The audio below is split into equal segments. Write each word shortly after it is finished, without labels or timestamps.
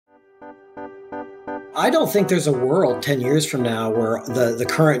I don't think there's a world 10 years from now where the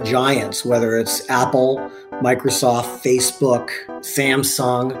current giants, whether it's Apple, Microsoft, Facebook,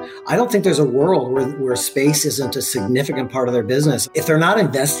 Samsung, I don't think there's a world where space isn't a significant part of their business. If they're not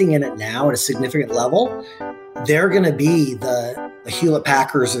investing in it now at a significant level, they're going to be the Hewlett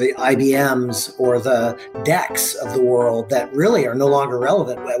Packards or the IBMs or the DECs of the world that really are no longer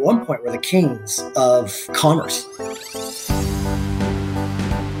relevant. At one point, were the kings of commerce.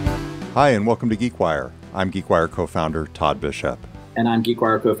 Hi, and welcome to GeekWire. I'm GeekWire co-founder Todd Bishop. And I'm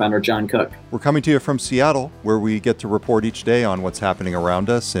GeekWire co-founder John Cook. We're coming to you from Seattle, where we get to report each day on what's happening around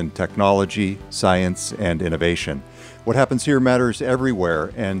us in technology, science, and innovation. What happens here matters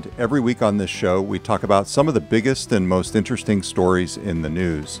everywhere, and every week on this show, we talk about some of the biggest and most interesting stories in the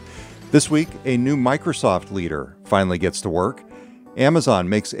news. This week, a new Microsoft leader finally gets to work. Amazon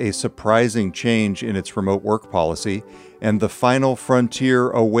makes a surprising change in its remote work policy, and the final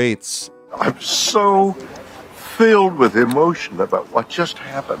frontier awaits. I'm so filled with emotion about what just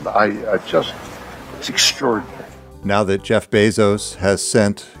happened. It's extraordinary. Now that Jeff Bezos has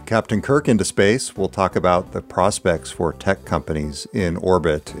sent Captain Kirk into space, we'll talk about the prospects for tech companies in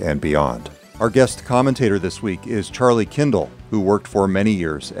orbit and beyond. Our guest commentator this week is Charlie Kindle, who worked for many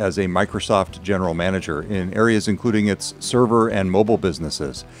years as a Microsoft general manager in areas including its server and mobile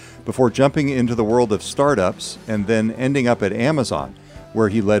businesses, before jumping into the world of startups and then ending up at Amazon, where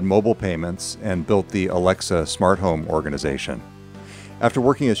he led mobile payments and built the Alexa smart home organization. After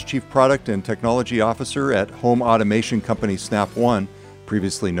working as chief product and technology officer at home automation company Snap One,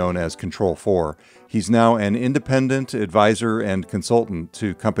 previously known as Control4, he's now an independent advisor and consultant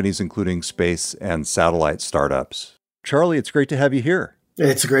to companies including space and satellite startups. Charlie, it's great to have you here.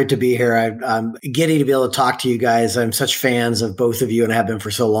 It's great to be here. I'm giddy to be able to talk to you guys. I'm such fans of both of you and have been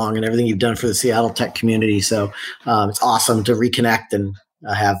for so long, and everything you've done for the Seattle tech community. So it's awesome to reconnect and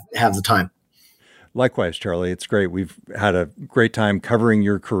have the time. Likewise, Charlie. It's great. We've had a great time covering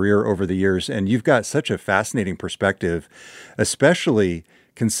your career over the years, and you've got such a fascinating perspective, especially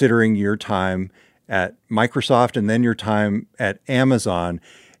considering your time at Microsoft and then your time at Amazon.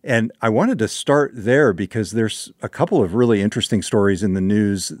 And I wanted to start there because there's a couple of really interesting stories in the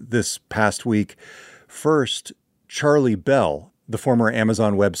news this past week. First, Charlie Bell, the former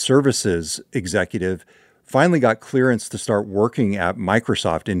Amazon Web Services executive, finally got clearance to start working at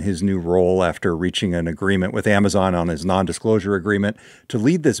Microsoft in his new role after reaching an agreement with Amazon on his non-disclosure agreement to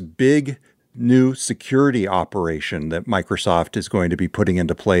lead this big new security operation that Microsoft is going to be putting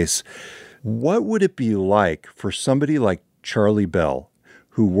into place. What would it be like for somebody like Charlie Bell,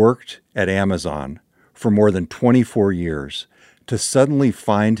 who worked at Amazon for more than 24 years, to suddenly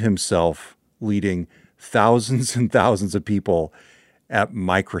find himself leading thousands and thousands of people at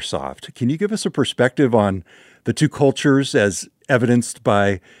Microsoft? Can you give us a perspective on the two cultures as evidenced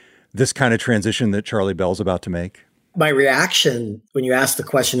by this kind of transition that Charlie Bell's about to make? My reaction when you ask the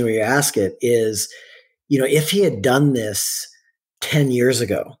question, when you ask it, is, if he had done this 10 years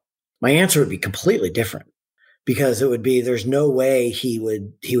ago, my answer would be completely different, because it would be, there's no way he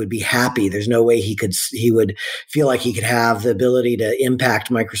would be happy. There's no way he would feel like he could have the ability to impact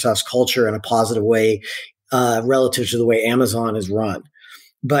Microsoft's culture in a positive way relative to the way Amazon is run.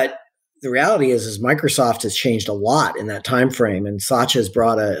 But the reality is Microsoft has changed a lot in that time frame, and Satya has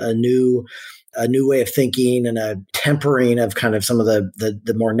brought a new way of thinking and a tempering of kind of some of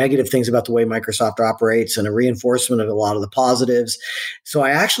the more negative things about the way Microsoft operates and a reinforcement of a lot of the positives. So I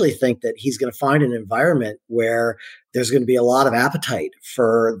actually think that he's going to find an environment where there's going to be a lot of appetite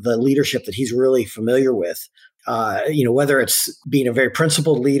for the leadership that he's really familiar with. Whether it's being a very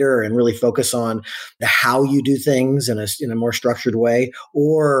principled leader and really focus on the how you do things in a more structured way,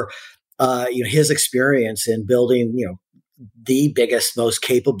 or his experience in building the biggest, most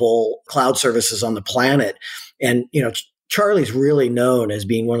capable cloud services on the planet. And Charlie's really known as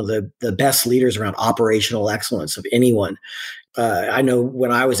being one of the best leaders around operational excellence of anyone. I know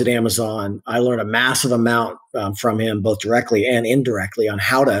when I was at Amazon, I learned a massive amount from him, both directly and indirectly, on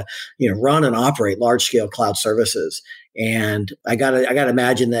how to, run and operate large scale cloud services. And I gotta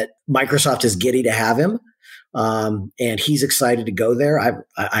imagine that Microsoft is giddy to have him, and he's excited to go there. I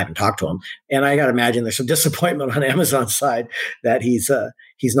haven't talked to him, and I gotta imagine there's some disappointment on Amazon's side that he's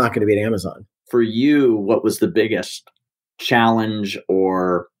not going to be at Amazon. For you, what was the biggest challenge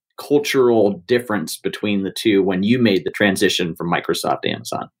or cultural difference between the two when you made the transition from Microsoft to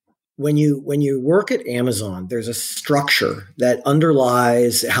Amazon? When you work at Amazon, there's a structure that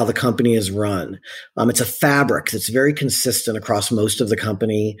underlies how the company is run. It's a fabric that's very consistent across most of the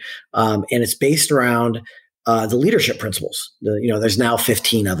company, and it's based around the leadership principles. There's now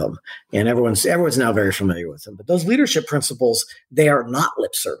 15 of them, and everyone's now very familiar with them. But those leadership principles, they are not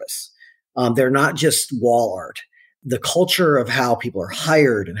lip service. They're not just wall art. The culture of how people are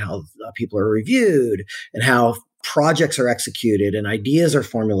hired and how people are reviewed and how projects are executed and ideas are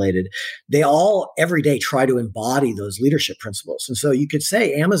formulated, they all every day try to embody those leadership principles. And so you could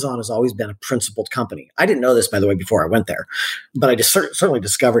say Amazon has always been a principled company. I didn't know this, by the way, before I went there, but I just certainly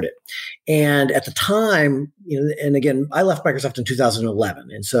discovered it. And at the time, and again, I left Microsoft in 2011.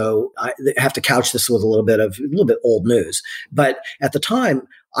 And so I have to couch this with a little bit old news. But at the time,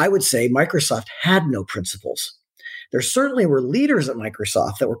 I would say Microsoft had no principles. There certainly were leaders at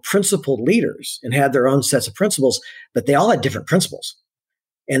Microsoft that were principled leaders and had their own sets of principles, but they all had different principles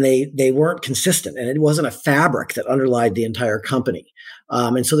and they weren't consistent, and it wasn't a fabric that underlied the entire company.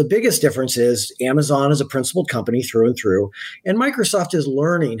 And so the biggest difference is Amazon is a principled company through and through, and Microsoft is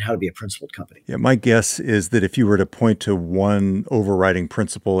learning how to be a principled company. Yeah, my guess is that if you were to point to one overriding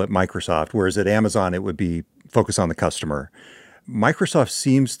principle at Microsoft, whereas at Amazon it would be focus on the customer, Microsoft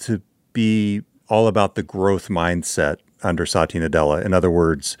seems to be all about the growth mindset under Satya Nadella. In other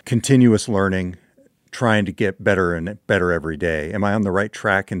words, continuous learning, trying to get better and better every day. Am I on the right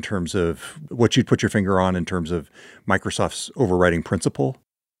track in terms of what you'd put your finger on in terms of Microsoft's overriding principle?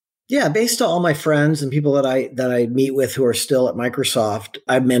 Yeah, based on all my friends and people that I meet with who are still at Microsoft,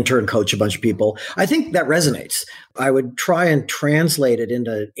 I mentor and coach a bunch of people. I think that resonates. I would try and translate it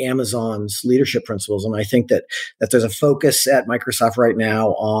into Amazon's leadership principles, and I think that there's a focus at Microsoft right now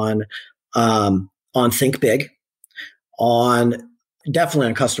on think big, definitely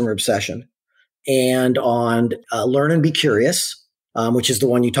on customer obsession, and on learn and be curious, which is the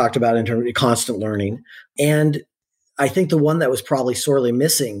one you talked about in terms of constant learning. And I think the one that was probably sorely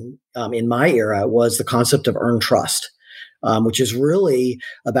missing in my era was the concept of earned trust, which is really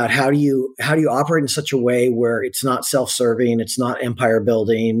about how do you operate in such a way where it's not self-serving, it's not empire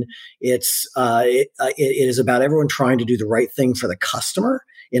building, it is about everyone trying to do the right thing for the customer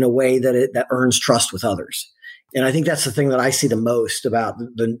in a way that earns trust with others. And I think that's the thing that I see the most about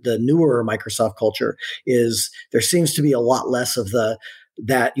the newer Microsoft culture is there seems to be a lot less of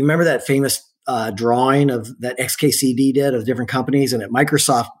that. You remember that famous drawing of that XKCD did of different companies, and at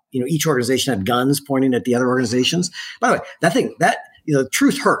Microsoft, each organization had guns pointing at the other organizations. By the way, the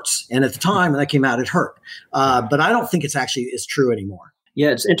truth hurts, and at the time when that came out, it hurt. But I don't think it's actually as true anymore.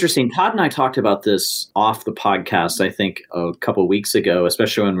 Yeah, it's interesting. Todd and I talked about this off the podcast, I think, a couple of weeks ago,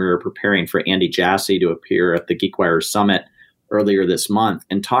 especially when we were preparing for Andy Jassy to appear at the GeekWire Summit earlier this month,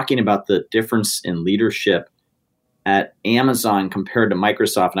 and talking about the difference in leadership at Amazon compared to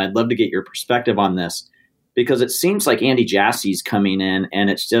Microsoft. And I'd love to get your perspective on this, because it seems like Andy Jassy's coming in, and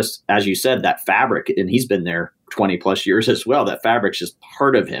it's just, as you said, that fabric, and he's been there 20 plus years as well. That fabric's just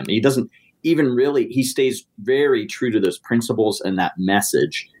part of him. He doesn't even really, he stays very true to those principles and that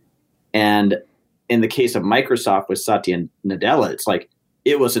message. And in the case of Microsoft with Satya Nadella, it's like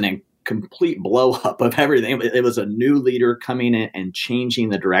it was a complete blow up of everything. It was a new leader coming in and changing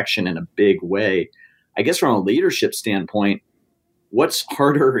the direction in a big way. I guess from a leadership standpoint, what's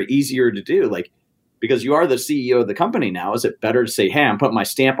harder or easier to do? Because you are the CEO of the company now, is it better to say, hey, I'm putting my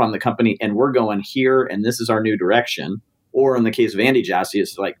stamp on the company and we're going here and this is our new direction? Or in the case of Andy Jassy,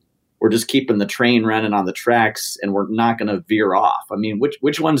 it's like, we're just keeping the train running on the tracks and we're not going to veer off. I mean,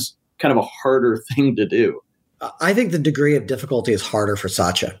 which one's kind of a harder thing to do? I think the degree of difficulty is harder for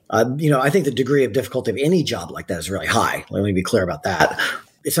Satya. I think the degree of difficulty of any job like that is really high. Let me be clear about that.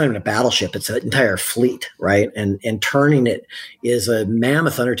 It's not even a battleship. It's an entire fleet, right? And turning it is a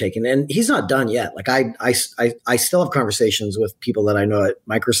mammoth undertaking. And he's not done yet. I still have conversations with people that I know at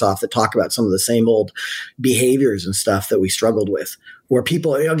Microsoft that talk about some of the same old behaviors and stuff that we struggled with, where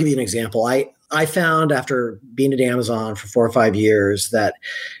people, I'll give you an example. I found after being at Amazon for 4 or 5 years that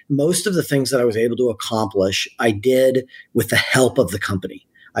most of the things that I was able to accomplish, I did with the help of the company.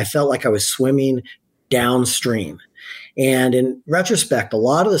 I felt like I was swimming downstream. And in retrospect, a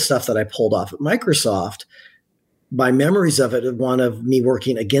lot of the stuff that I pulled off at Microsoft, my memories of it are one of me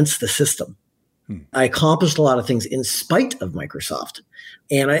working against the system. I accomplished a lot of things in spite of Microsoft.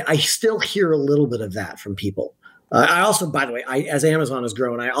 And I still hear a little bit of that from people. I also, by the way, as Amazon has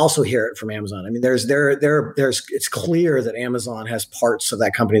grown, I also hear it from Amazon. I mean, it's clear that Amazon has parts of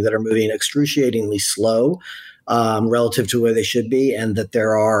that company that are moving excruciatingly slow relative to where they should be, and that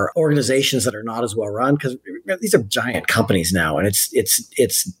there are organizations that are not as well run because these are giant companies now, and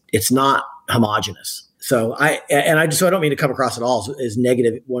it's not homogenous. So I don't mean to come across at all as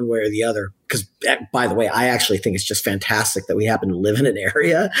negative one way or the other, because by the way, I actually think it's just fantastic that we happen to live in an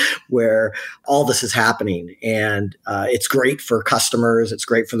area where all this is happening, and it's great for customers, it's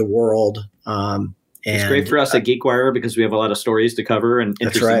great for the world. It's great for us at GeekWire because we have a lot of stories to cover and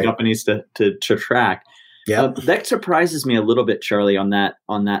interesting companies to track. Yeah. That surprises me a little bit, Charlie, on that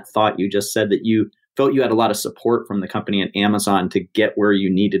thought you just said, that you felt you had a lot of support from the company and Amazon to get where you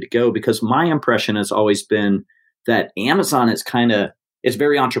needed to go. Because my impression has always been that Amazon is it's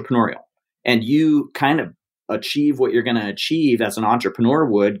very entrepreneurial, and you kind of achieve what you're going to achieve as an entrepreneur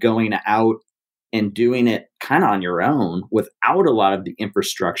would, going out and doing it kind of on your own without a lot of the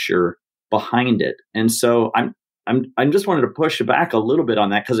infrastructure behind it. And so I just wanted to push back a little bit on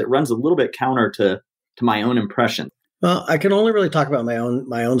that, because it runs a little bit counter to my own impression. Well, I can only really talk about my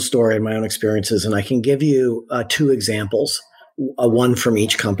own story and my own experiences, and I can give you 2 examples, one from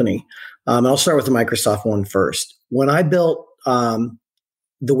each company. I'll start with the Microsoft one first. When I built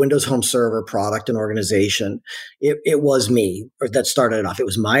the Windows Home Server product and organization, it was me that started it off. It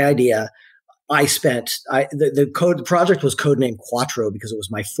was my idea. The project was codenamed Quattro because it was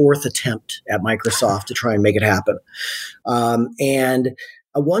my 4th attempt at Microsoft to try and make it happen. And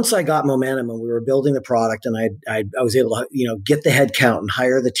once I got momentum and we were building the product, and I was able to, get the head count and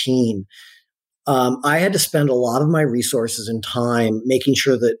hire the team, I had to spend a lot of my resources and time making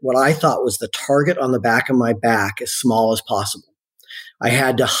sure that what I thought was the target on the back of my back as small as possible. I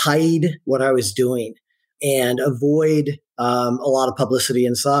had to hide what I was doing and avoid a lot of publicity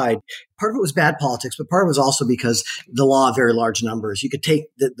inside. Part of it was bad politics, but part of it was also because the law of very large numbers. You could take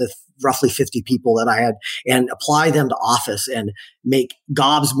the roughly 50 people that I had and apply them to Office and make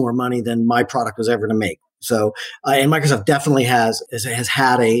gobs more money than my product was ever to make. So, and Microsoft definitely has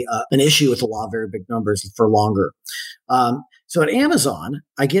had an issue with the law of very big numbers for longer. So at Amazon,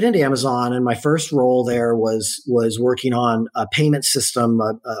 I get into Amazon, and my first role there was working on a payment system,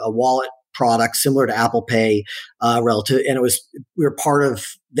 a wallet product similar to Apple Pay, and we were part of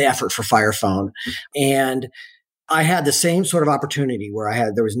the effort for Fire Phone. And I had the same sort of opportunity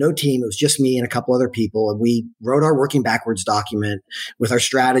where there was no team. It was just me and a couple other people. And we wrote our working backwards document with our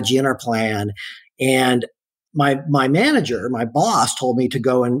strategy and our plan. And my manager, my boss, told me to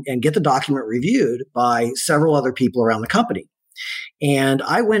go and get the document reviewed by several other people around the company. And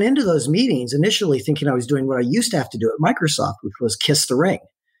I went into those meetings initially thinking I was doing what I used to have to do at Microsoft, which was kiss the ring.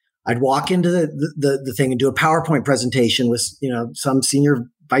 I'd walk into the thing and do a PowerPoint presentation with, some senior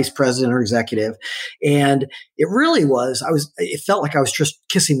vice president or executive. And it really it felt like I was just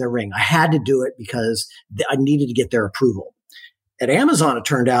kissing the ring. I had to do it because I needed to get their approval. At Amazon, it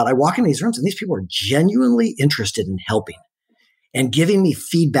turned out I walk in these rooms and these people are genuinely interested in helping and giving me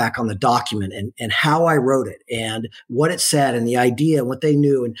feedback on the document and how I wrote it and what it said and the idea and what they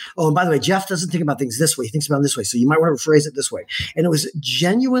knew. And by the way, Jeff doesn't think about things this way. He thinks about them this way. So you might want to phrase it this way. And it was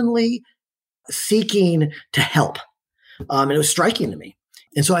genuinely seeking to help. And it was striking to me.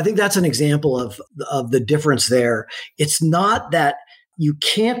 And so I think that's an example of the difference there. It's not that you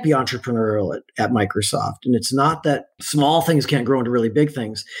can't be entrepreneurial at Microsoft. And it's not that small things can't grow into really big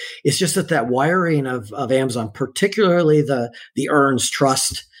things. It's just that wiring of Amazon, particularly the earns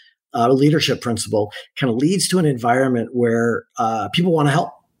trust leadership principle, kind of leads to an environment where people want to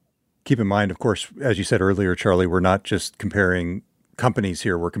help. Keep in mind, of course, as you said earlier, Charlie, we're not just comparing companies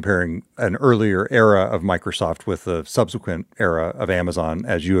here. We're comparing an earlier era of Microsoft with the subsequent era of Amazon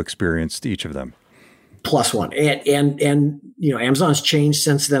as you experienced each of them. Plus one. And Amazon's changed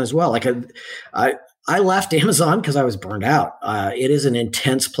since then as well. Like I left Amazon because I was burned out. It is an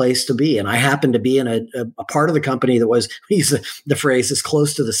intense place to be. And I happened to be in a part of the company that was, the phrase is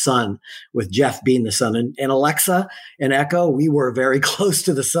close to the sun, with Jeff being the sun. And Alexa and Echo, we were very close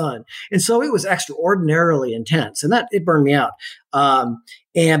to the sun. And so it was extraordinarily intense, and that it burned me out.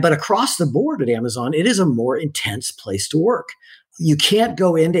 But across the board at Amazon, it is a more intense place to work. You can't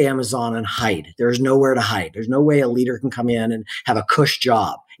go into Amazon and hide. There's nowhere to hide. There's no way a leader can come in and have a cush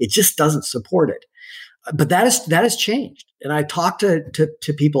job. It just doesn't support it. But that has changed. And I talk to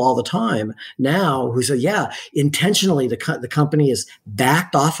people all the time now who say, yeah, intentionally the company has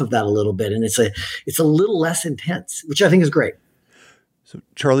backed off of that a little bit, and it's a little less intense, which I think is great. So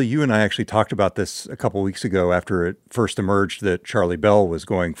Charlie, you and I actually talked about this a couple of weeks ago after it first emerged that Charlie Bell was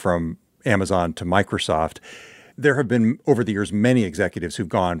going from Amazon to Microsoft. There have been, over the years, many executives who've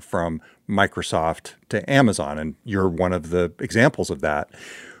gone from Microsoft to Amazon, and you're one of the examples of that.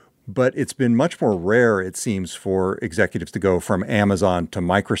 But it's been much more rare, it seems, for executives to go from Amazon to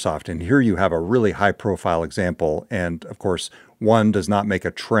Microsoft. And here you have a really high-profile example. And, of course, one does not make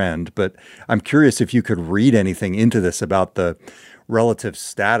a trend. But I'm curious if you could read anything into this about the relative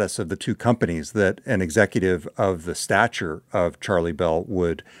status of the two companies, that an executive of the stature of Charlie Bell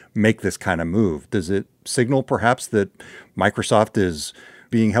would make this kind of move. Does it signal perhaps that Microsoft is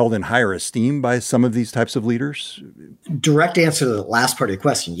being held in higher esteem by some of these types of leaders? Direct answer to the last part of your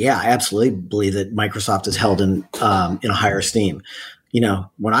question. Yeah, I absolutely believe that Microsoft is held in a higher esteem.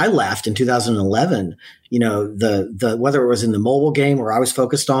 When I left in 2011, the whether it was in the mobile game where I was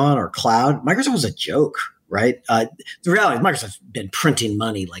focused on or cloud, Microsoft was a joke, right? The reality is Microsoft's been printing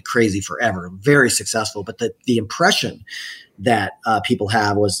money like crazy forever, very successful. But the impression that people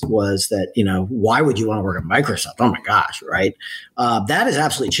have was that, why would you want to work at Microsoft? Oh my gosh, right? That has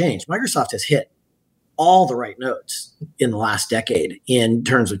absolutely changed. Microsoft has hit all the right notes in the last decade in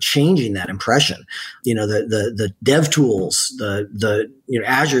terms of changing that impression. The dev tools,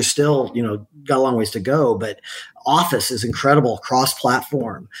 Azure still, got a long ways to go, but Office is incredible,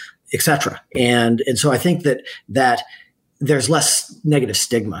 cross-platform, et cetera. And so I think that there's less negative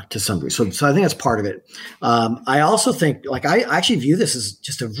stigma to some degree. So I think that's part of it. I also think, I actually view this as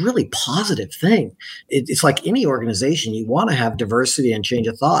just a really positive thing. It's like any organization, you want to have diversity and change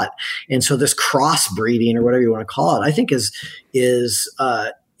of thought. And so this crossbreeding or whatever you want to call it, I think is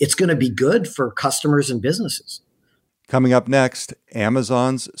it's going to be good for customers and businesses. Coming up next,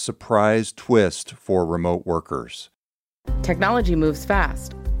 Amazon's surprise twist for remote workers. Technology moves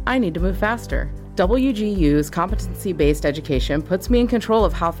fast. I need to move faster. WGU's competency-based education puts me in control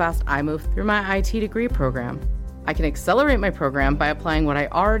of how fast I move through my IT degree program. I can accelerate my program by applying what I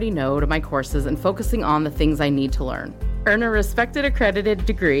already know to my courses and focusing on the things I need to learn. Earn a respected accredited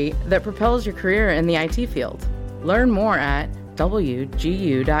degree that propels your career in the IT field. Learn more at wgu.edu/IT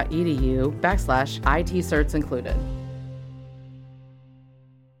certs included.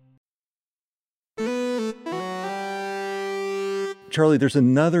 Charlie, there's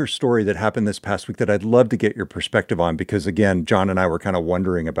another story that happened this past week that I'd love to get your perspective on because, again, John and I were kind of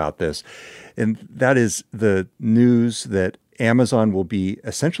wondering about this. And that is the news that Amazon will be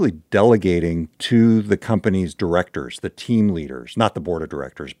essentially delegating to the company's directors, the team leaders, not the board of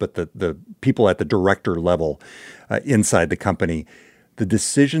directors, but the people at the director level inside the company, the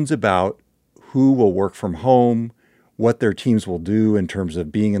decisions about who will work from home, what their teams will do in terms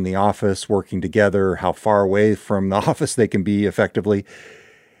of being in the office, working together, how far away from the office they can be effectively.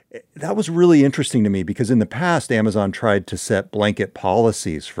 That was really interesting to me because in the past, Amazon tried to set blanket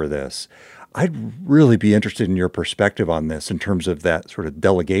policies for this. I'd really be interested in your perspective on this in terms of that sort of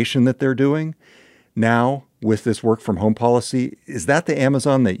delegation that they're doing now with this work from home policy. Is that the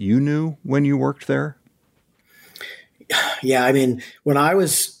Amazon that you knew when you worked there? Yeah, I mean, when I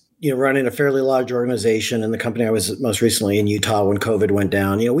was running a fairly large organization in the company I was most recently in Utah when COVID went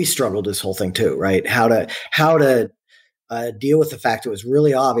down, we struggled this whole thing too, right? How to deal with the fact it was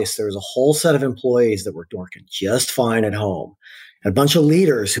really obvious there was a whole set of employees that were working just fine at home. And a bunch of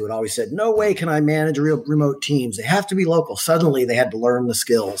leaders who had always said, no way can I manage real remote teams. They have to be local. Suddenly they had to learn the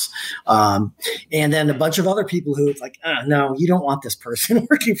skills. And then a bunch of other people who it's like, no, you don't want this person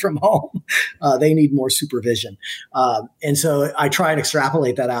working from home. They need more supervision. And so I try and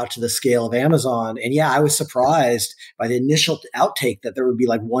extrapolate that out to the scale of Amazon. And yeah, I was surprised by the initial outtake that there would be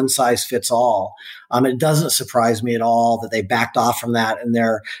like one size fits all. It doesn't surprise me at all that they backed off from that. And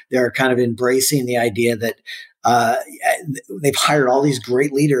they're kind of embracing the idea that they've hired all these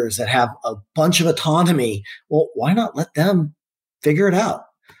great leaders that have a bunch of autonomy. Well, why not let them figure it out?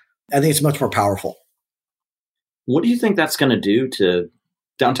 I think it's much more powerful. What do you think that's going to do to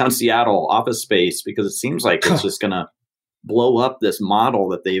downtown Seattle office space? Because it seems like it's just going to blow up this model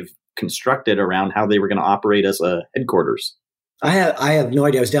that they've constructed around how they were going to operate as a headquarters. I have no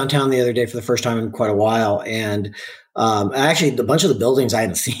idea. I was downtown the other day for the first time in quite a while. And actually, a bunch of the buildings I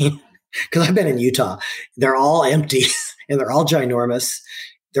hadn't seen. Because I've been in Utah, they're all empty and they're all ginormous.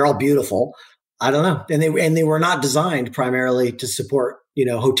 They're all beautiful. I don't know, and they were not designed primarily to support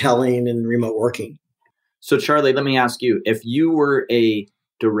hoteling and remote working. So Charlie, let me ask you: if you were a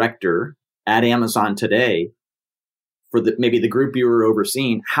director at Amazon today, for maybe the group you were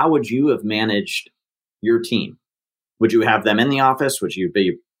overseeing, how would you have managed your team? Would you have them in the office? Would you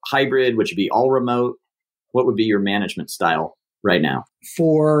be hybrid? Would you be all remote? What would be your management style right now?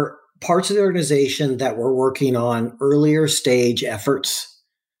 For parts of the organization that we're working on earlier stage efforts,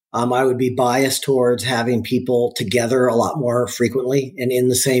 I would be biased towards having people together a lot more frequently and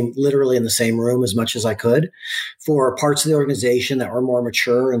literally in the same room as much as I could. For parts of the organization that were more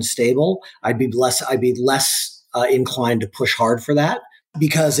mature and stable, I'd be less inclined to push hard for that,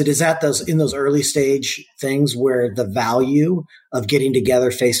 because it is in those early stage things where the value of getting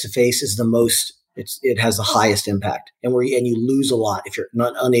together face to face is the most. It has the highest impact, and you lose a lot if you're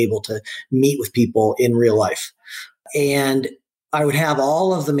not unable to meet with people in real life. And I would have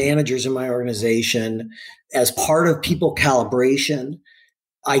all of the managers in my organization, as part of people calibration,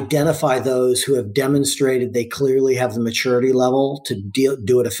 identify those who have demonstrated they clearly have the maturity level to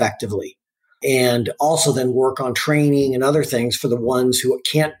do it effectively, and also then work on training and other things for the ones who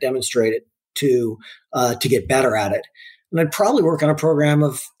can't demonstrate it to get better at it. And I'd probably work on a program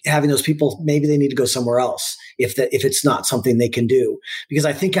of having those people, maybe they need to go somewhere else if it's not something they can do, because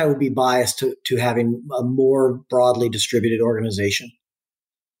I think I would be biased to having a more broadly distributed organization.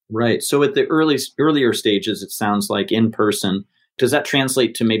 Right. So at the earlier stages, it sounds like in person. Does that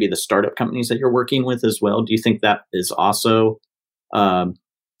translate to maybe the startup companies that you're working with as well? Do you think that is also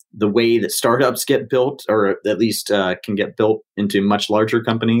the way that startups get built, or at least can get built into much larger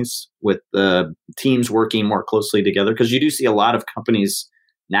companies with teams working more closely together? Because you do see a lot of companies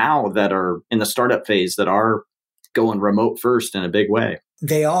now that are in the startup phase that are going remote first in a big way.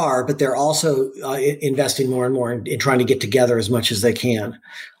 They are, but they're also investing more and more in trying to get together as much as they can.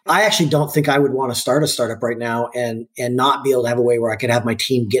 I actually don't think I would want to start a startup right now and not be able to have a way where I could have my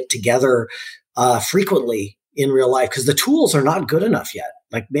team get together frequently in real life, because the tools are not good enough yet.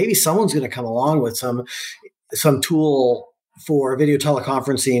 Like maybe someone's going to come along with some tool for video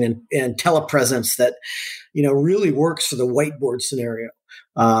teleconferencing and telepresence that, really works for the whiteboard scenario.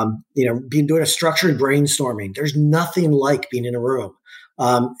 Doing a structured brainstorming. There's nothing like being in a room.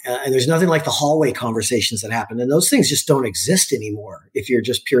 And there's nothing like the hallway conversations that happen. And those things just don't exist anymore if you're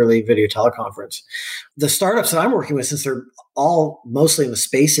just purely video teleconference. The startups that I'm working with, since they're all mostly in the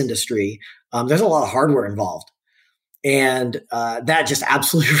space industry, there's a lot of hardware involved. And that just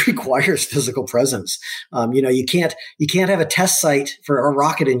absolutely requires physical presence. You can't have a test site for our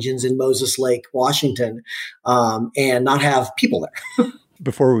rocket engines in Moses Lake, Washington, and not have people there.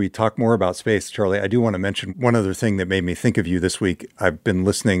 Before we talk more about space, Charlie, I do want to mention one other thing that made me think of you this week. I've been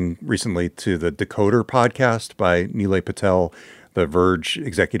listening recently to the Decoder podcast by Nilay Patel, the Verge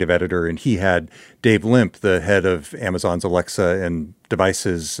executive editor, and he had Dave Limp, the head of Amazon's Alexa and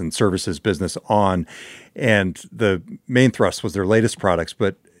devices and services business, on. And the main thrust was their latest products.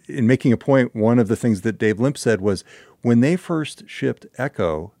 But in making a point, one of the things that Dave Limp said was when they first shipped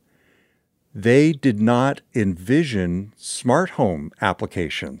Echo, they did not envision smart home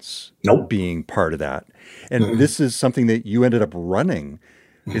applications being part of that. And this is something that you ended up running.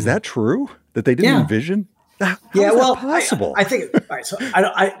 Is that true? That they didn't envision? How is that possible? I think. All right, so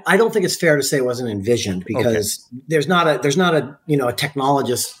I don't think it's fair to say it wasn't envisioned, because there's not a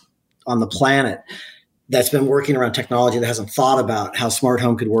technologist on the planet that's been working around technology that hasn't thought about how smart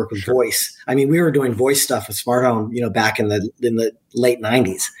home could work with voice. I mean, we were doing voice stuff with smart home, back in the late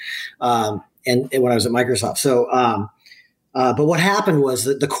 90s, and when I was at Microsoft. So, but what happened was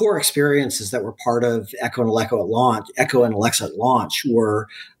that the core experiences that were part of Echo and Alexa at launch were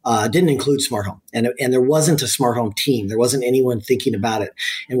didn't include smart home, and there wasn't a smart home team. There wasn't anyone thinking about it.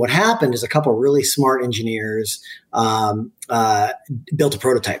 And what happened is a couple of really smart engineers built a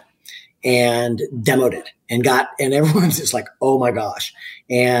prototype and demoed it and everyone's just like, oh my gosh.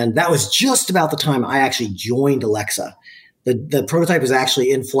 And that was just about the time I actually joined Alexa. The prototype was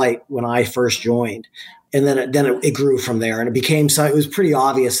actually in flight when I first joined. And then it grew from there, and it was pretty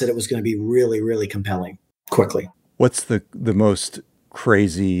obvious that it was going to be really, really compelling quickly. What's the most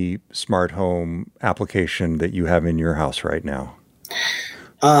crazy smart home application that you have in your house right now?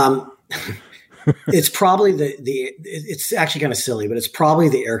 It's probably it's actually kind of silly, but it's probably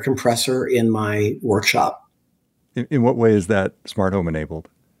the air compressor in my workshop. In what way is that smart home enabled?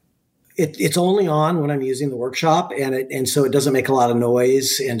 It's only on when I'm using the workshop, and so it doesn't make a lot of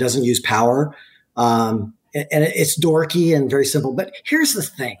noise and doesn't use power. And it's dorky and very simple. But here's the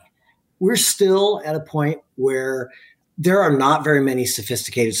thing. We're still at a point where there are not very many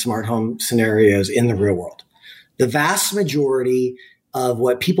sophisticated smart home scenarios in the real world. The vast majority of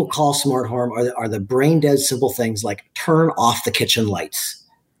what people call smart home are the brain dead simple things like turn off the kitchen lights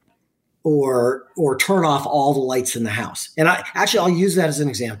or turn off all the lights in the house. And I'll use that as an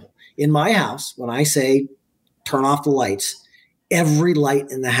example. In my house, when I say turn off the lights, every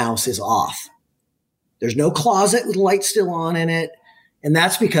light in the house is off. There's no closet with lights still on in it. And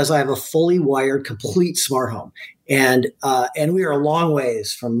that's because I have a fully wired, complete smart home. And we are a long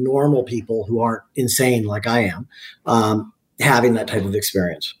ways from normal people who aren't insane like I am, having that type of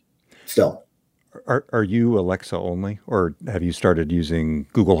experience still. Are you Alexa only, or have you started using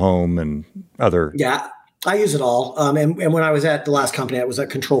Google Home and other? Yeah, I use it all. And when I was at the last company, I was at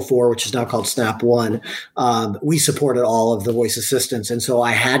Control4, which is now called Snap One. We supported all of the voice assistants. And so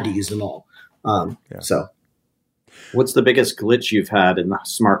I had to use them all. So what's the biggest glitch you've had in the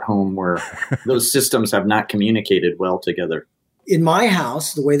smart home where those systems have not communicated well together? In my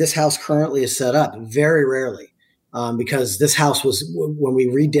house, the way this house currently is set up, very rarely, because this house was, when we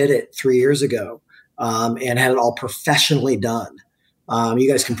redid it 3 years ago, and had it all professionally done. You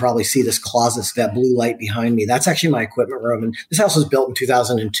guys can probably see this closet, that blue light behind me. That's actually my equipment room. And this house was built in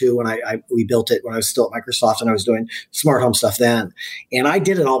 2002 when we built it when I was still at Microsoft, and I was doing smart home stuff then. And I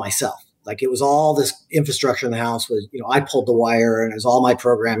did it all myself. Like it was all this infrastructure in the house was, I pulled the wire and it was all my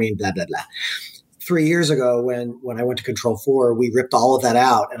programming, blah, blah, blah. 3 years ago, when I went to Control4, we ripped all of that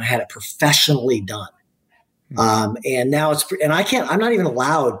out and I had it professionally done. And now I'm not even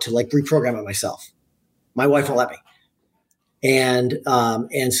allowed to like reprogram it myself. My wife won't let me.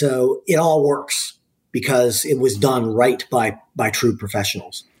 And so it all works because it was done right by true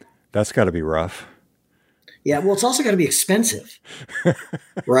professionals. That's got to be rough. Yeah. Well, it's also got to be expensive,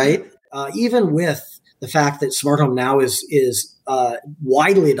 right? Even with the fact that smart home now is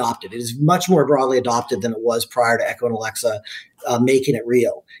widely adopted. It is much more broadly adopted than it was prior to Echo and Alexa making it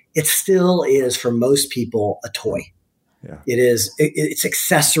real. It still is, for most people, a toy. Yeah. It's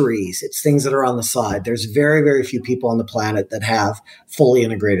accessories. It's things that are on the side. There's very, very few people on the planet that have fully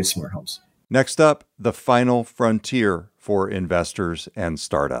integrated smart homes. Next up, the final frontier for investors and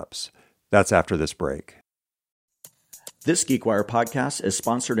startups. That's after this break. This GeekWire podcast is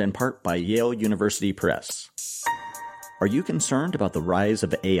sponsored in part by Yale University Press. Are you concerned about the rise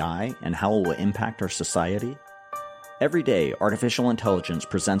of AI and how it will impact our society? Every day, artificial intelligence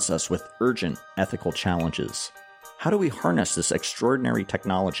presents us with urgent ethical challenges. How do we harness this extraordinary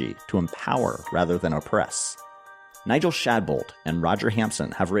technology to empower rather than oppress? Nigel Shadbolt and Roger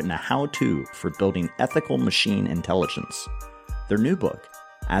Hampson have written a how-to for building ethical machine intelligence. Their new book,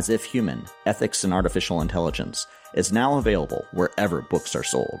 As If Human: Ethics in Artificial Intelligence, is now available wherever books are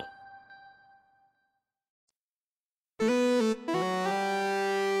sold.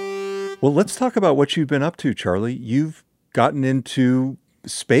 Well, let's talk about what you've been up to, Charlie. You've gotten into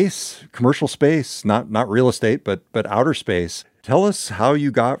space, commercial space, not real estate, but outer space. Tell us how you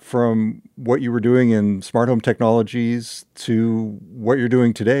got from what you were doing in smart home technologies to what you're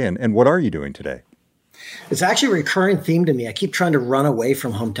doing today, and what are you doing today? It's actually a recurring theme to me. I keep trying to run away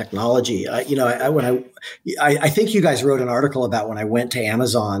from home technology. I think you guys wrote an article about when I went to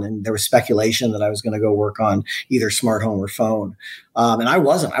Amazon and there was speculation that I was going to go work on either smart home or phone. And I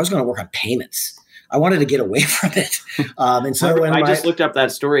wasn't. I was going to work on payments. I wanted to get away from it. And so when I just looked up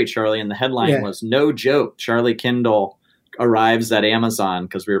that story, Charlie, and the headline was, "No joke, Charlie Kindle arrives at Amazon,"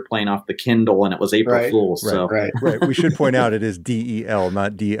 because we were playing off the Kindle and it was April Fool's. So. Right. We should point out it is DEL,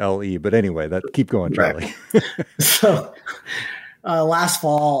 not DLE. But anyway, keep going, Charlie. Right. So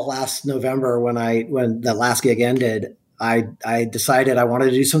last November, when that last gig ended, I decided I wanted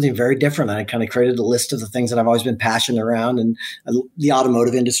to do something very different. I kind of created a list of the things that I've always been passionate around, and the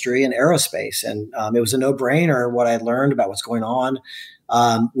automotive industry and aerospace. And it was a no-brainer what I learned about what's going on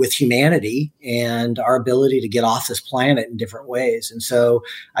with humanity and our ability to get off this planet in different ways. And so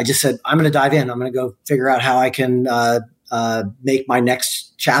I just said, I'm going to dive in. I'm going to go figure out how I can make my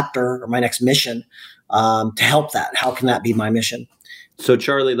next chapter or my next mission to help that. How can that be my mission? So,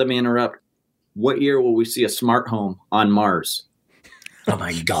 Charlie, let me interrupt. What year will we see a smart home on Mars? Oh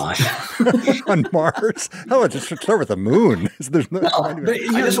my gosh. On Mars? Oh, just start with the moon. There's no, I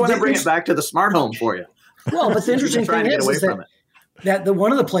just want to bring it back to the smart home for you. Well, but the interesting thing is that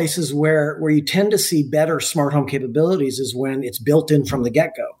one of the places where you tend to see better smart home capabilities is when it's built in from the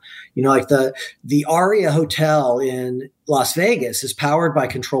get-go. Like the Aria Hotel in Las Vegas is powered by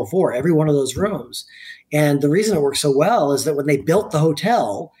Control4, every one of those rooms. And the reason it works so well is that when they built the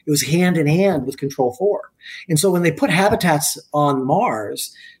hotel, it was hand in hand with Control4. And so when they put habitats on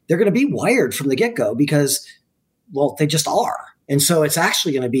Mars, they're going to be wired from the get-go because, well, they just are. And so it's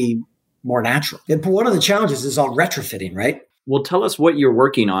actually going to be more natural. And one of the challenges is all retrofitting, right? Well, tell us what you're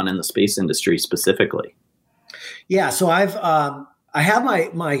working on in the space industry specifically. Yeah, so I have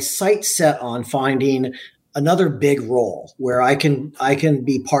my sights set on finding another big role where I can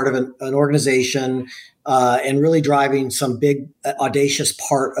be part of an organization and really driving some big audacious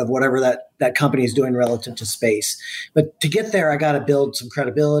part of whatever that company is doing relative to space. But to get there, I got to build some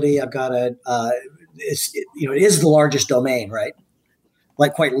credibility. I've got to it is the largest domain, right?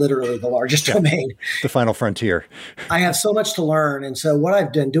 Like quite literally the largest domain. The final frontier. I have so much to learn. And so what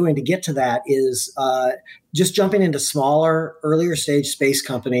I've been doing to get to that is just jumping into smaller, earlier stage space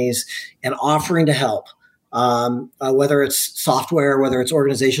companies and offering to help. Whether it's software, whether it's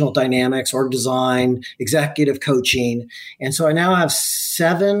organizational dynamics, org design, executive coaching. And so I now have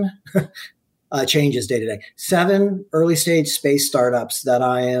 7 changes day to day, 7 early stage space startups that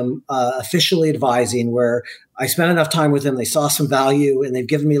I am officially advising, where I spent enough time with them. They saw some value and they've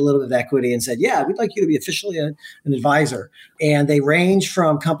given me a little bit of equity and said, yeah, we'd like you to be officially an advisor. And they range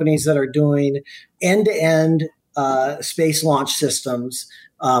from companies that are doing end-to-end space launch systems,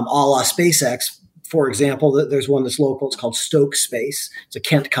 a la SpaceX. For example, there's one that's local. It's called Stoke Space. It's a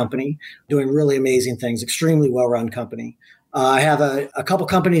Kent company doing really amazing things, extremely well-run company. I have a couple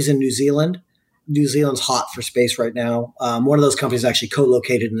companies in New Zealand New Zealand's hot for space right now. One of those companies is actually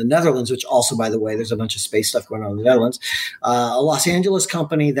co-located in the Netherlands, which also, by the way, there's a bunch of space stuff going on in the Netherlands. A Los Angeles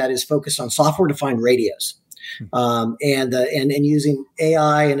company that is focused on software-defined radios and using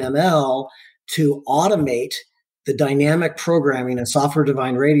AI and ML to automate the dynamic programming and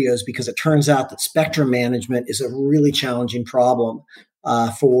software-defined radios, because it turns out that spectrum management is a really challenging problem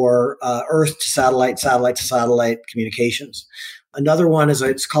for Earth to satellite, satellite to satellite communications. Another one is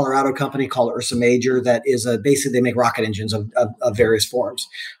it's a Colorado company called Ursa Major that is basically they make rocket engines of various forms.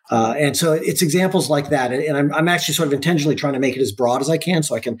 And so it's examples like that. And I'm actually sort of intentionally trying to make it as broad as I can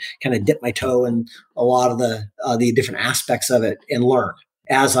so I can kind of dip my toe in a lot of the different aspects of it and learn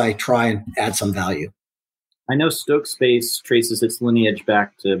as I try and add some value. I know Stoke Space traces its lineage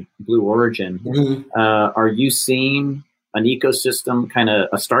back to Blue Origin. Mm-hmm. Are you seeing an ecosystem, kind of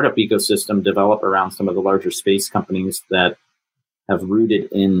a startup ecosystem, develop around some of the larger space companies that have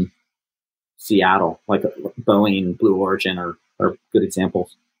rooted in Seattle, like Boeing, Blue Origin are good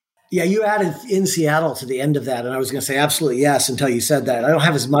examples? Yeah, you added in Seattle to the end of that, and I was going to say absolutely yes until you said that. I don't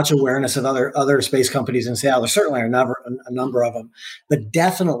have as much awareness of other space companies in Seattle. There certainly are a number of them, but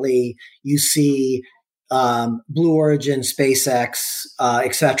definitely you see Blue Origin, SpaceX,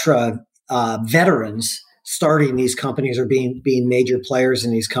 et cetera, veterans starting these companies or being major players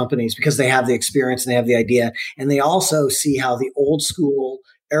in these companies because they have the experience and they have the idea. And they also see how the old school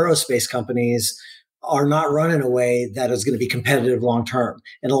aerospace companies are not run in a way that is going to be competitive long term.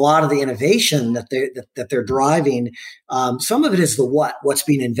 And a lot of the innovation that they're driving, some of it is the what's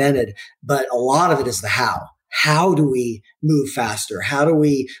being invented, but a lot of it is the how. How do we move faster? How do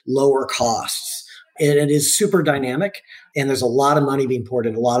we lower costs? And it is super dynamic, and there's a lot of money being poured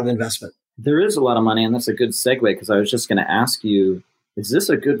in, a lot of investment. There is a lot of money, and that's a good segue because I was just going to ask you, is this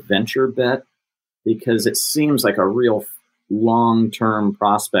a good venture bet? Because it seems like a real long-term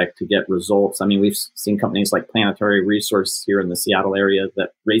prospect to get results. I mean, we've seen companies like Planetary Resource here in the Seattle area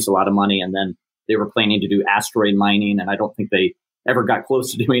that raised a lot of money, and then they were planning to do asteroid mining, and I don't think they ever got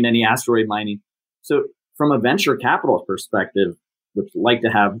close to doing any asteroid mining. So from a venture capital perspective, which like to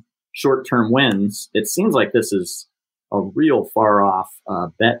have short-term wins, it seems like this is a real far-off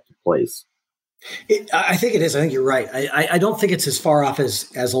bet to place. I think it is. I think you're right. I don't think it's as far off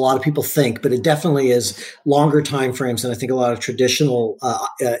as a lot of people think, but it definitely is longer time frames than I think a lot of traditional,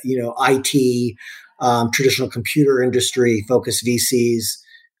 IT, traditional computer industry focused VCs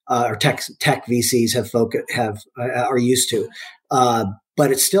or tech VCs are used to.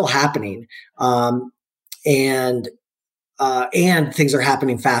 But it's still happening, and things are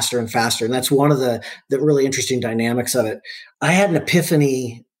happening faster and faster, and that's one of the really interesting dynamics of it. I had an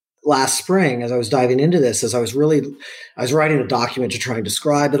epiphany last spring, as I was diving into this, I was writing a document to try and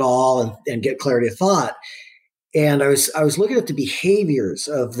describe it all and get clarity of thought. And I was looking at the behaviors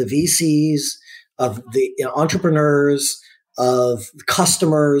of the VCs, of the entrepreneurs, of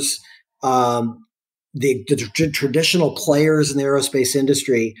customers, the traditional players in the aerospace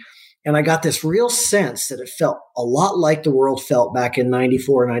industry. And I got this real sense that it felt a lot like the world felt back in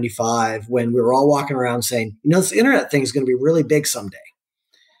 94, 95, when we were all walking around saying, this internet thing is going to be really big someday.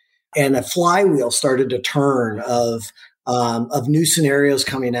 And a flywheel started to turn of new scenarios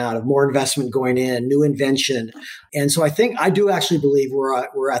coming out, of more investment going in, new invention. And so I do actually believe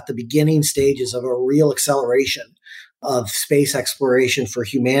we're at the beginning stages of a real acceleration of space exploration for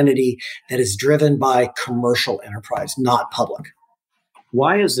humanity that is driven by commercial enterprise, not public.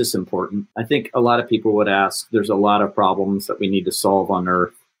 Why is this important? I think a lot of people would ask, there's a lot of problems that we need to solve on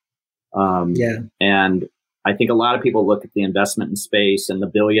Earth. And I think a lot of people look at the investment in space and the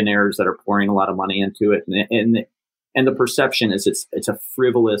billionaires that are pouring a lot of money into it. And the perception is it's a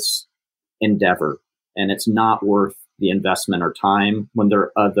frivolous endeavor and it's not worth the investment or time when there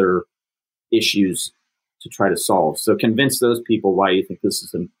are other issues to try to solve. So convince those people why you think this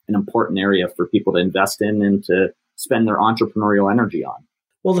is an important area for people to invest in and to spend their entrepreneurial energy on.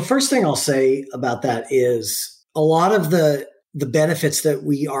 Well, the first thing I'll say about that is a lot of the benefits that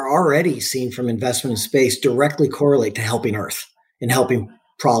we are already seeing from investment in space directly correlate to helping Earth and helping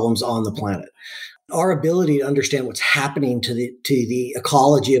problems on the planet. Our ability to understand what's happening to the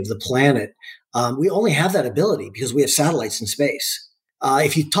ecology of the planet, we only have that ability because we have satellites in space.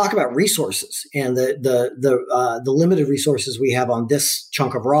 If you talk about resources and the limited resources we have on this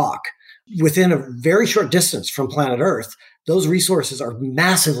chunk of rock, within a very short distance from planet Earth, those resources are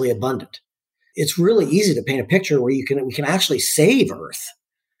massively abundant. It's really easy to paint a picture where we can actually save Earth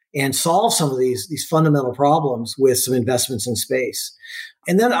and solve some of these fundamental problems with some investments in space.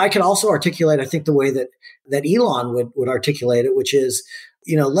 And then I can also articulate, I think, the way that Elon would articulate it, which is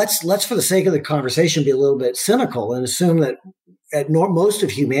let's for the sake of the conversation be a little bit cynical and assume that most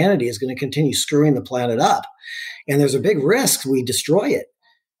of humanity is going to continue screwing the planet up. And there's a big risk we destroy it.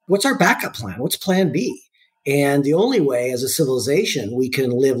 What's our backup plan? What's plan B? And the only way as a civilization we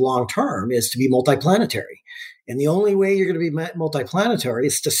can live long term is to be multiplanetary. And the only way you're going to be multiplanetary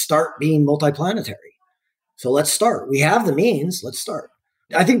is to start being multiplanetary. So let's start. We have the means. Let's start.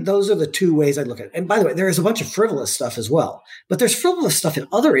 I think those are the two ways I'd look at it. And by the way, there is a bunch of frivolous stuff as well. But there's frivolous stuff in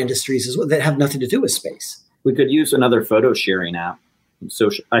other industries as well that have nothing to do with space. We could use another photo sharing app.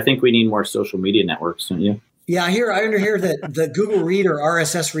 I think we need more social media networks, don't you? Yeah, I hear that the Google Reader,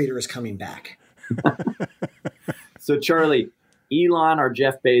 RSS reader is coming back. So, Charlie, Elon or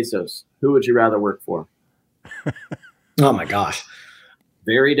Jeff Bezos, who would you rather work for? Oh, my gosh.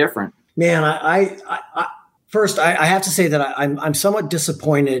 Very different. Man, First, I have to say that I'm somewhat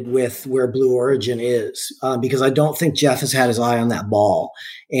disappointed with where Blue Origin is because I don't think Jeff has had his eye on that ball.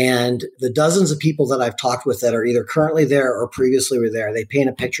 And the dozens of people that I've talked with that are either currently there or previously were there, they paint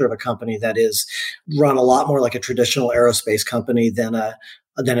a picture of a company that is run a lot more like a traditional aerospace company than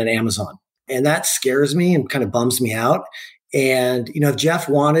an Amazon. And that scares me and kind of bums me out. And, if Jeff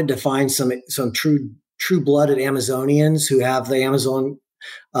wanted to find some true-blooded Amazonians who have the Amazon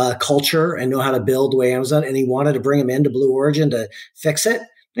culture and know how to build the way Amazon, and he wanted to bring him into Blue Origin to fix it,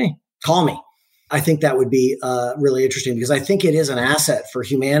 hey, call me. I think that would be really interesting because I think it is an asset for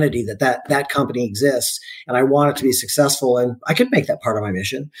humanity that company exists, and I want it to be successful, and I could make that part of my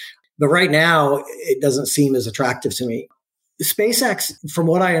mission. But right now, it doesn't seem as attractive to me. SpaceX, from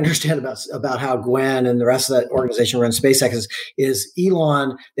what I understand about how Gwen and the rest of that organization runs SpaceX, is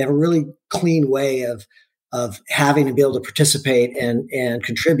Elon. They have a really clean way of having to be able to participate and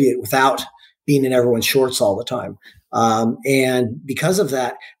contribute without being in everyone's shorts all the time. And because of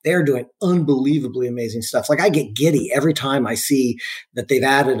that, they're doing unbelievably amazing stuff. Like I get giddy every time I see that they've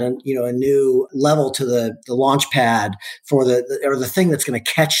added a new level to the launch pad for the thing that's going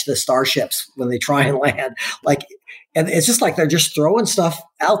to catch the starships when they try and land. And it's just like they're just throwing stuff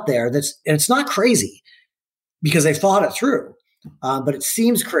out there and it's not crazy because they've thought it through. But it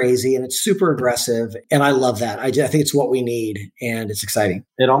seems crazy and it's super aggressive. And I love that. I think it's what we need and it's exciting.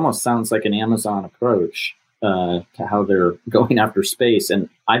 It almost sounds like an Amazon approach to how they're going after space. And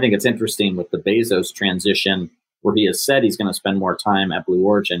I think it's interesting with the Bezos transition where he has said he's going to spend more time at Blue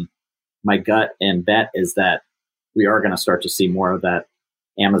Origin. My gut and bet is that we are going to start to see more of that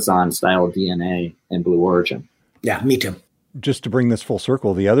Amazon style DNA in Blue Origin. Yeah, me too. Just to bring this full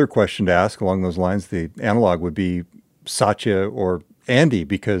circle, the other question to ask along those lines, the analog would be Satya or Andy,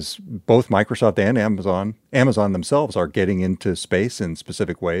 because both Microsoft and Amazon themselves are getting into space in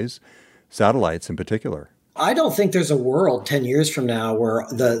specific ways, satellites in particular. I don't think there's a world 10 years from now where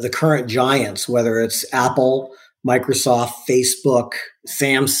the current giants, whether it's Apple, Microsoft, Facebook,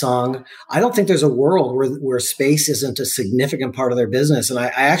 Samsung, I don't think there's a world where space isn't a significant part of their business. And I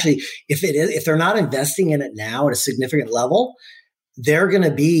actually, if they're not investing in it now at a significant level, they're going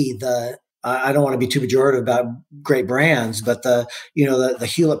to be I don't want to be too pejorative about great brands, but the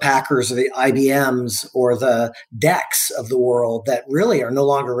Hewlett Packards or the IBMs or the DECs of the world that really are no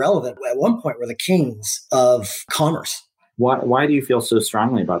longer relevant. At one point were the kings of commerce. Why do you feel so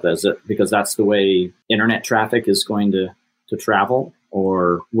strongly about that? Is it because that's the way internet traffic is going to travel,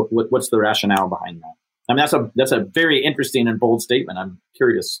 or what's the rationale behind that? I mean, that's a very interesting and bold statement. I'm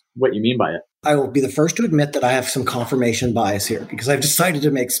curious what you mean by it. I will be the first to admit that I have some confirmation bias here because I've decided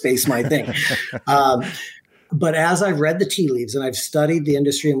to make space my thing. But as I've read the tea leaves and I've studied the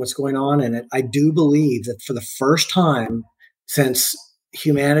industry and what's going on in it, I do believe that for the first time since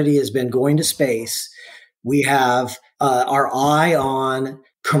humanity has been going to space, we have our eye on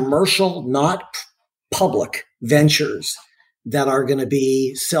commercial, not public ventures that are going to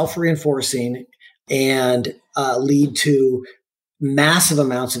be self-reinforcing and lead to massive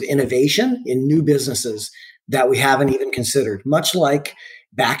amounts of innovation in new businesses that we haven't even considered. Much like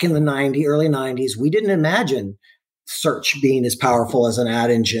back in the early 90s, we didn't imagine search being as powerful as an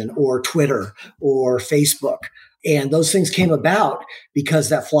ad engine or Twitter or Facebook. And those things came about because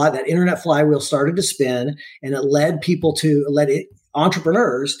that internet flywheel started to spin, and it led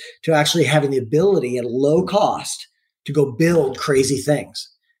entrepreneurs to actually having the ability at a low cost to go build crazy things.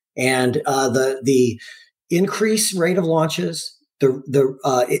 And the increased rate of launches,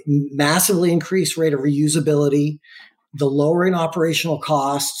 the massively increased rate of reusability, the lowering operational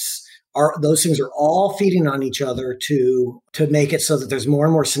costs, those things are all feeding on each other to make it so that there's more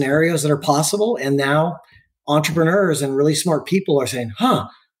and more scenarios that are possible. And now entrepreneurs and really smart people are saying, I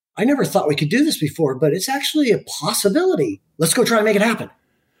never thought we could do this before, but it's actually a possibility. Let's go try and make it happen.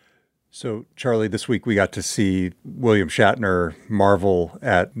 So, Charlie, this week we got to see William Shatner marvel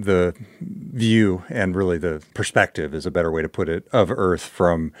at the view, and really the perspective is a better way to put it, of Earth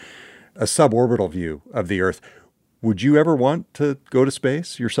from a suborbital view of the Earth. Would you ever want to go to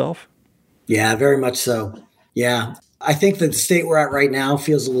space yourself? Yeah, very much so. Yeah. I think that the state we're at right now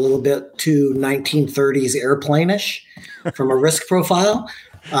feels a little bit too 1930s airplane-ish from a risk profile.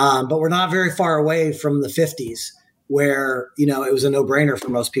 But we're not very far away from the 50s where, it was a no-brainer for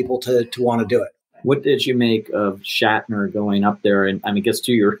most people to want to do it. What did you make of Shatner going up there? And I guess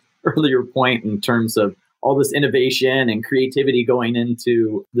to your earlier point in terms of all this innovation and creativity going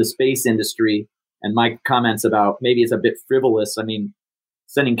into the space industry, and my comments about maybe it's a bit frivolous.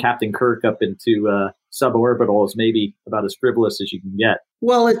 Sending Captain Kirk up into suborbital is maybe about as frivolous as you can get.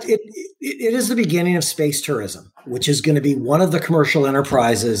 Well, it is the beginning of space tourism, which is going to be one of the commercial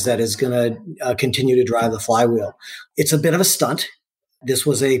enterprises that is going to continue to drive the flywheel. It's a bit of a stunt. This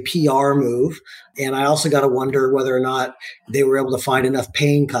was a PR move. And I also got to wonder whether or not they were able to find enough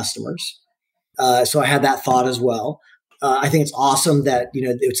paying customers. So I had that thought as well. I think it's awesome that,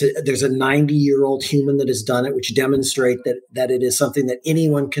 there's a 90-year-old human that has done it, which demonstrate that it is something that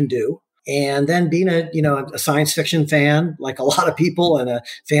anyone can do. And then being a science fiction fan, like a lot of people, and a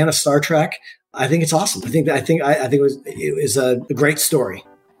fan of Star Trek, I think it's awesome. I think it was a great story.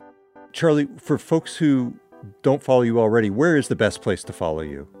 Charlie, for folks who don't follow you already, where is the best place to follow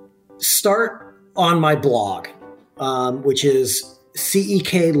you? Start on my blog, which is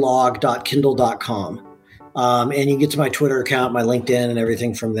ceklog.kindle.com. And you can get to my Twitter account, my LinkedIn, and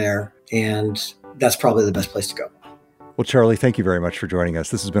everything from there. And that's probably the best place to go. Well, Charlie, thank you very much for joining us.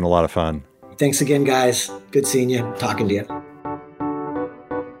 This has been a lot of fun. Thanks again, guys. Good seeing you, talking to you.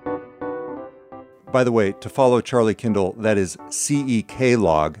 By the way, to follow Charlie Kindle, that is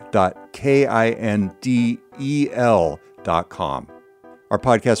ceklog.kindel.com. Our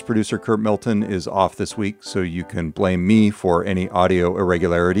podcast producer, Kurt Milton, is off this week, so you can blame me for any audio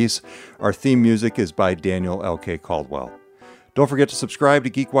irregularities. Our theme music is by Daniel L.K. Caldwell. Don't forget to subscribe to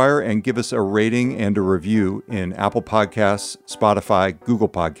GeekWire and give us a rating and a review in Apple Podcasts, Spotify, Google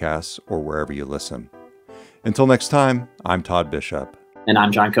Podcasts, or wherever you listen. Until next time, I'm Todd Bishop. And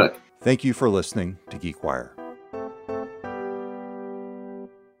I'm John Cook. Thank you for listening to GeekWire.